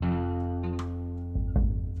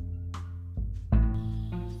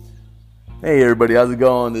Hey everybody, how's it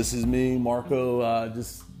going? This is me, Marco,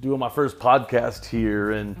 just doing my first podcast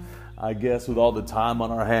here, and I guess with all the time on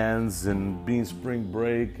our hands and being spring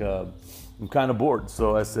break, I'm kind of bored.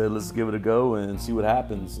 So I said, let's give it a go and see what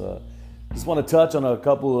happens. Just want to touch on a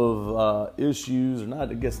couple of issues, or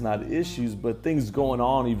not issues, but things going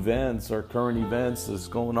on, events or current events that's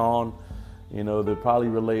going on, that probably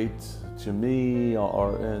relate to me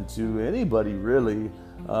and to anybody really.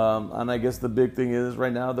 And I guess the big thing is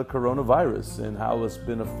right now the coronavirus and how it's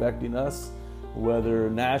been affecting us,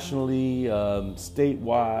 whether nationally,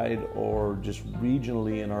 statewide, or just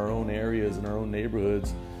regionally in our own areas, in our own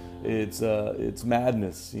neighborhoods. It's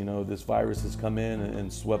madness. This virus has come in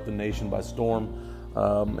and swept the nation by storm,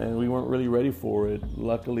 and we weren't really ready for it.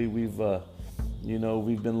 Luckily, we've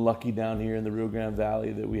been lucky down here in the Rio Grande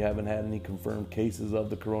Valley that we haven't had any confirmed cases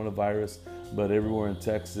of the coronavirus, but everywhere in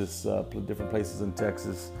Texas, different places in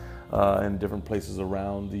Texas, and different places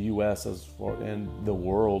around the U.S. and the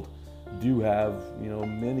world do have,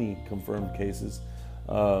 many confirmed cases.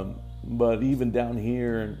 But even down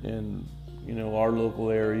here in our local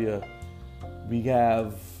area, we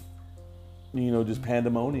have, just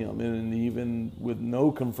pandemonium, and even with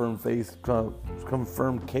no confirmed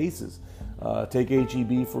cases. Take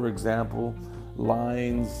HEB, for example,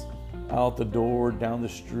 lines out the door, down the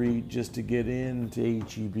street, just to get into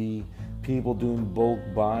HEB. People doing bulk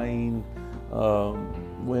buying,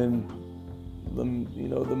 when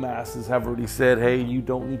the masses have already said, hey, you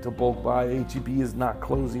don't need to bulk buy. HEB is not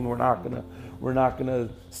closing. We're not gonna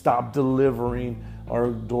stop delivering. Our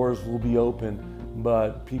doors will be open.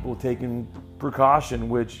 But people taking precaution,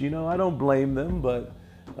 which, I don't blame them, but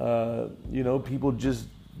people just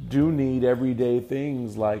do need everyday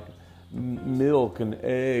things like milk and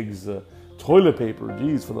eggs, toilet paper.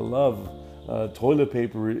 Geez, for the love, toilet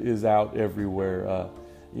paper is out everywhere.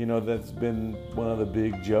 That's been one of the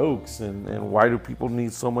big jokes. And why do people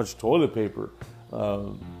need so much toilet paper?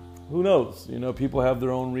 Who knows? People have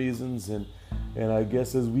their own reasons, and I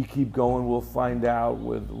guess as we keep going, we'll find out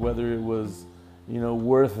whether it was,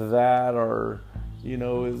 worth that or,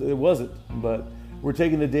 it wasn't. But we're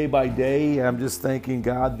taking it day by day. I'm just thanking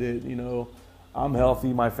God that, I'm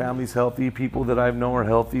healthy, my family's healthy, people that I've known are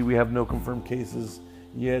healthy. We have no confirmed cases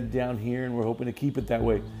yet down here, and we're hoping to keep it that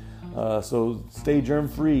way. So stay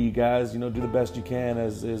germ-free, you guys. Do the best you can,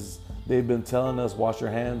 as they've been telling us. Wash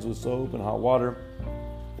your hands with soap and hot water.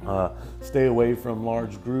 Stay away from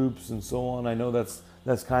large groups and so on. I know that's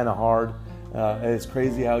kind of hard. It's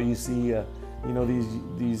crazy how you see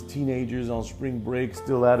these teenagers on spring break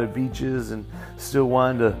still out at beaches and still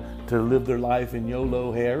wanting to live their life in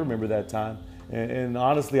YOLO. Hey, I remember that time. And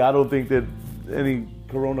honestly, I don't think that any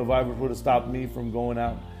coronavirus would have stopped me from going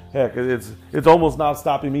out. Heck, it's almost not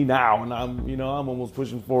stopping me now, and I'm almost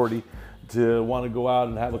pushing 40 to want to go out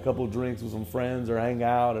and have a couple of drinks with some friends or hang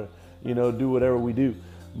out or do whatever we do.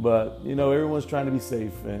 But everyone's trying to be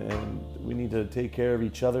safe, and we need to take care of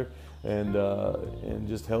each other and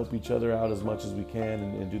just help each other out as much as we can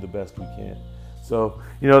and do the best we can. So,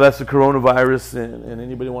 that's the coronavirus, and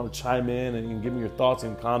anybody want to chime in and give me your thoughts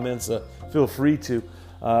and comments, feel free to.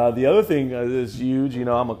 The other thing that's huge,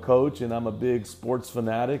 I'm a coach and I'm a big sports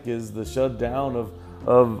fanatic, is the shutdown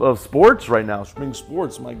of sports right now, spring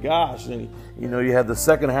sports. My gosh, and, you had the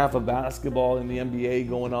second half of basketball in the NBA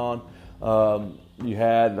going on. You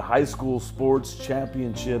had high school sports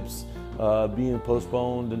championships being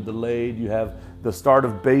postponed and delayed. You have the start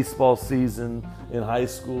of baseball season in high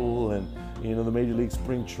school, and the Major League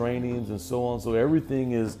spring trainings and so on. So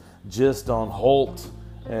everything is just on halt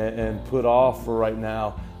and put off for right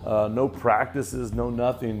now. No practices, no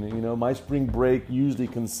nothing. My spring break usually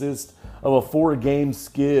consists of a 4-game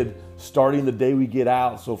skid starting the day we get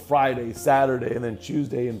out. So Friday, Saturday, and then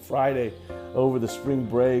Tuesday and Friday over the spring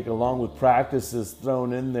break, along with practices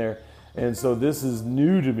thrown in there. And so this is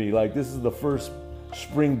new to me. Like, this is the first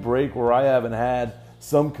spring break where I haven't had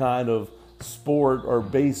some kind of sport or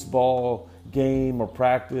baseball game or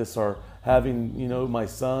practice, or having, my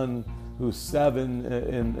son who's 7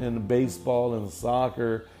 in baseball and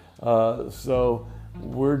soccer. So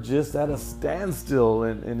we're just at a standstill,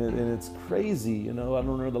 and it's crazy. I don't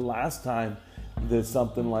remember the last time that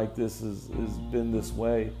something like this has been this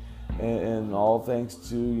way, and all thanks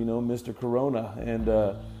to Mr. Corona. And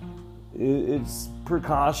it's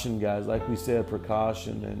precaution, guys. Like we said,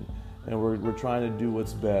 precaution, and we're trying to do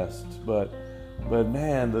what's best. But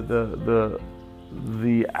man,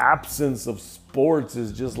 the absence of sports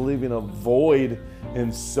is just leaving a void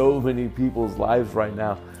in so many people's lives right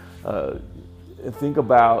now. Think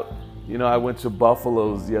about I went to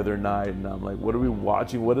Buffalo's the other night, and I'm like, what are we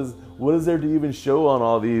watching? What is there to even show on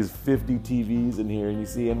all these 50 TVs in here? And you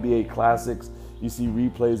see NBA classics, you see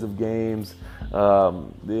replays of games.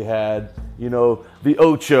 They had, the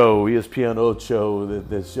Ocho, ESPN Ocho,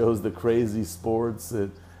 that shows the crazy sports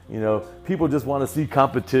that, people just want to see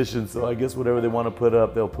competition. So I guess whatever they want to put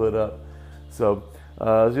up, they'll put up. So,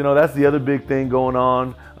 that's the other big thing going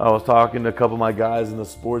on. I was talking to a couple of my guys in the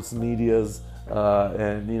sports medias,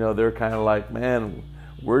 and they're kind of like, man,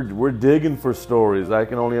 we're digging for stories. I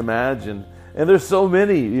can only imagine. And there's so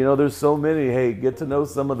many, there's so many. Hey, get to know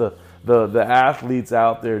some of the athletes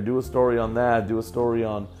out there. Do a story on that. Do a story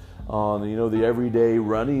on the everyday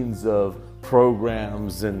runnings of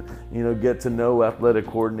programs, and get to know athletic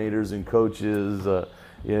coordinators and coaches.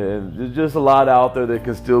 There's just a lot out there that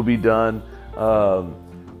can still be done.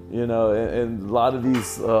 And a lot of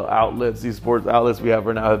these outlets, these sports outlets we have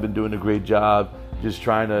right now, have been doing a great job just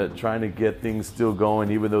trying to get things still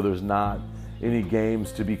going, even though there's not any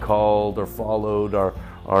games to be called or followed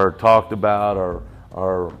or talked about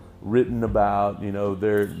or written about.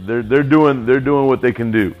 They're doing what they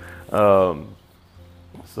can do.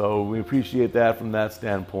 So we appreciate that from that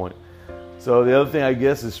standpoint. So the other thing, I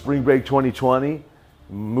guess, is Spring Break 2020.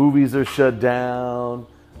 Movies are shut down.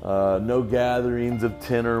 No gatherings of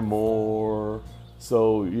 10 or more.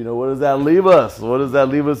 So, what does that leave us? What does that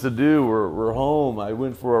leave us to do? We're home. I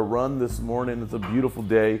went for a run this morning. It's a beautiful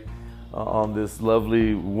day on this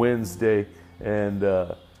lovely Wednesday. And,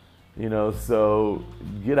 so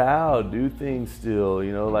get out, do things still.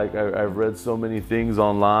 Like I've read so many things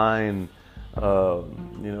online.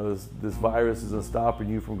 This virus isn't stopping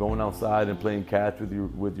you from going outside and playing catch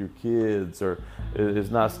with your kids, or it's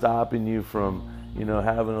not stopping you from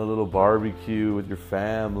having a little barbecue with your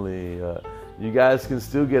family. You guys can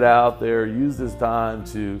still get out there. Use this time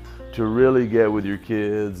to really get with your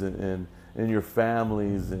kids and your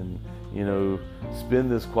families, and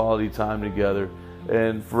spend this quality time together.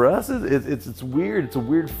 And for us, it's weird. It's a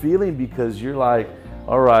weird feeling, because you're like,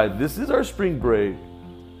 all right, this is our spring break,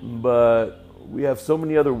 but we have so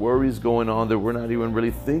many other worries going on that we're not even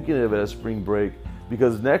really thinking of it as spring break,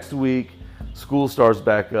 because next week school starts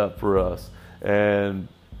back up for us. And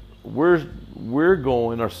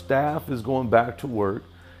our staff is going back to work.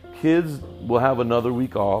 Kids will have another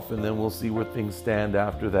week off, and then we'll see where things stand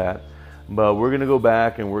after that. But we're going to go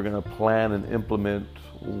back, and we're going to plan and implement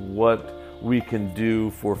what we can do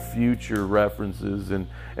for future references, and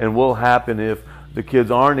what will happen if the kids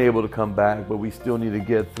aren't able to come back, but we still need to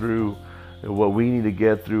get through what we need to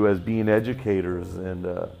get through as being educators. And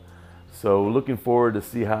so looking forward to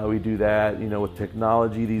see how we do that. With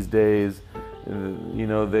technology these days,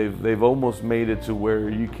 they've almost made it to where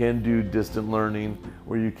you can do distant learning,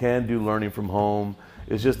 where you can do learning from home.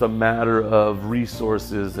 It's just a matter of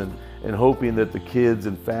resources and hoping that the kids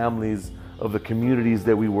and families of the communities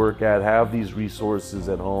that we work at have these resources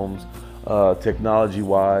at homes,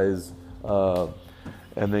 technology-wise,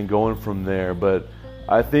 and then going from there. But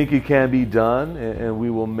I think it can be done, and we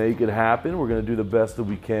will make it happen. We're going to do the best that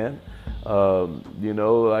we can.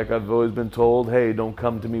 Like I've always been told, hey, don't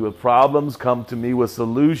come to me with problems, come to me with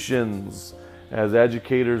solutions. As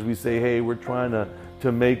educators, we say, hey, we're trying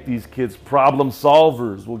to make these kids problem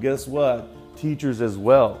solvers. Well, guess what? Teachers as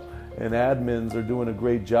well, and admins are doing a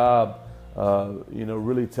great job,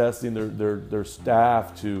 really testing their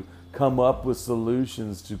staff to come up with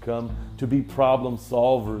solutions, to be problem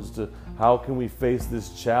solvers, to how can we face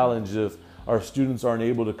this challenge if our students aren't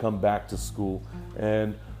able to come back to school.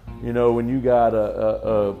 And when you got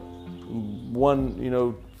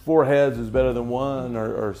one, 4 heads is better than one,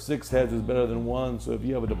 or 6 heads is better than one. So if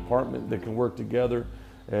you have a department that can work together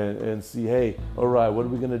and see, hey, all right, what are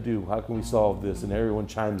we going to do? How can we solve this? And everyone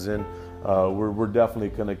chimes in, we're definitely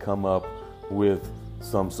going to come up with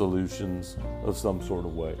some solutions of some sort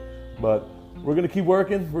of way. But we're going to keep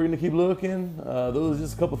working. We're going to keep looking. Those are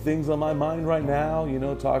just a couple things on my mind right now,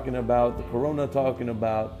 talking about the corona, talking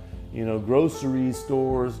about, grocery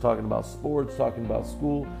stores, talking about sports, talking about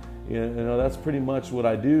school. That's pretty much what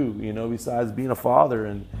I do, besides being a father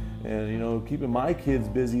and keeping my kids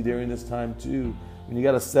busy during this time too. When you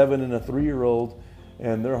got a 7 and a 3-year-old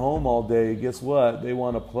and they're home all day, guess what? They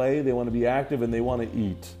want to play, they want to be active, and they want to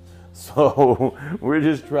eat. So we're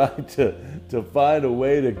just trying to find a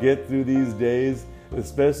way to get through these days,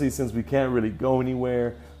 especially since we can't really go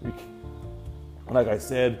anywhere. Like I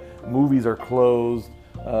said, movies are closed.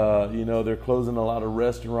 They're closing a lot of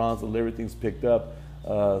restaurants and everything's picked up.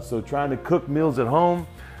 So trying to cook meals at home.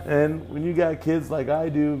 And when you got kids like I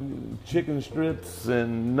do, chicken strips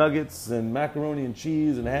and nuggets and macaroni and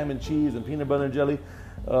cheese and ham and cheese and peanut butter and jelly,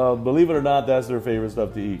 believe it or not, that's their favorite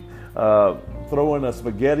stuff to eat. throw in a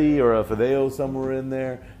spaghetti or a fideo somewhere in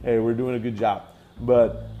there, hey, we're doing a good job.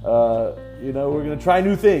 But, we're going to try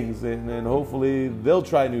new things, and hopefully they'll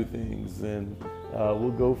try new things, and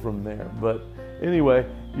we'll go from there. But anyway,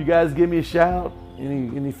 you guys give me a shout.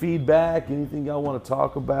 Any feedback, anything y'all want to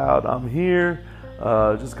talk about, I'm here.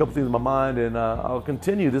 Just a couple things in my mind, and I'll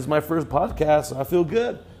continue. This is my first podcast, so I feel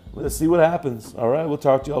good. Let's see what happens. All right, we'll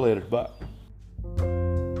talk to y'all later. Bye.